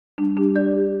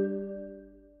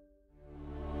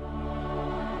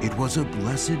It was a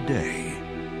blessed day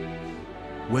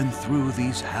when through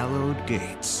these hallowed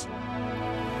gates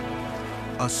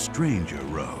a stranger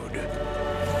rode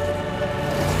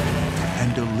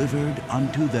and delivered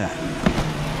unto them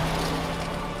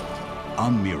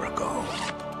a miracle.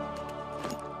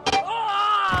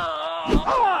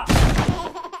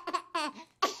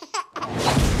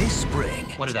 This spring...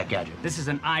 What is that gadget? This is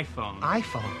an iPhone.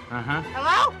 iPhone? Uh-huh.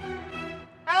 Hello?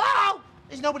 Hello?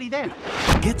 There's nobody there.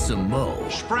 Get some mo.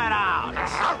 Spread out.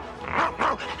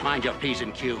 Mind your P's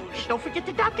and Q's. Don't forget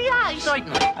to dot the I's.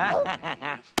 Certainly.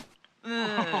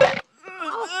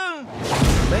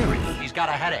 Larry. He's got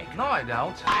a headache. No, I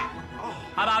don't.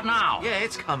 How about now? Yeah,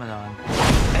 it's coming on.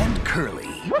 And Curly.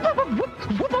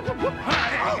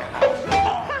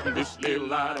 This little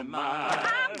light of mine.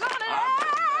 I'm gonna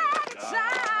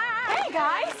shine. Hey,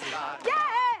 guys.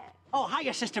 Yeah. Oh,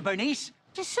 hiya, Sister Bernice.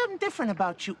 There's something different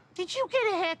about you. Did you get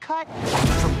a haircut?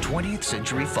 From 20th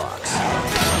Century Fox.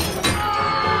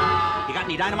 You got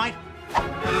any dynamite?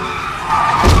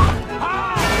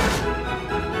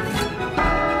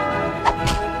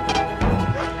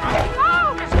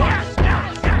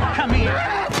 Come here.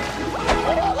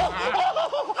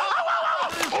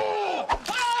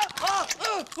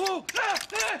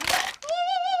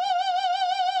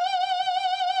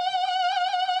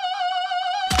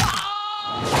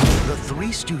 The Three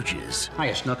Stooges.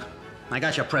 Hiya, Snook. I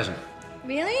got your present.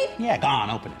 Really? Yeah, go on,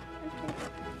 open it.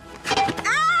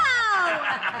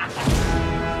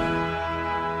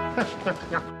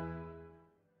 Ow!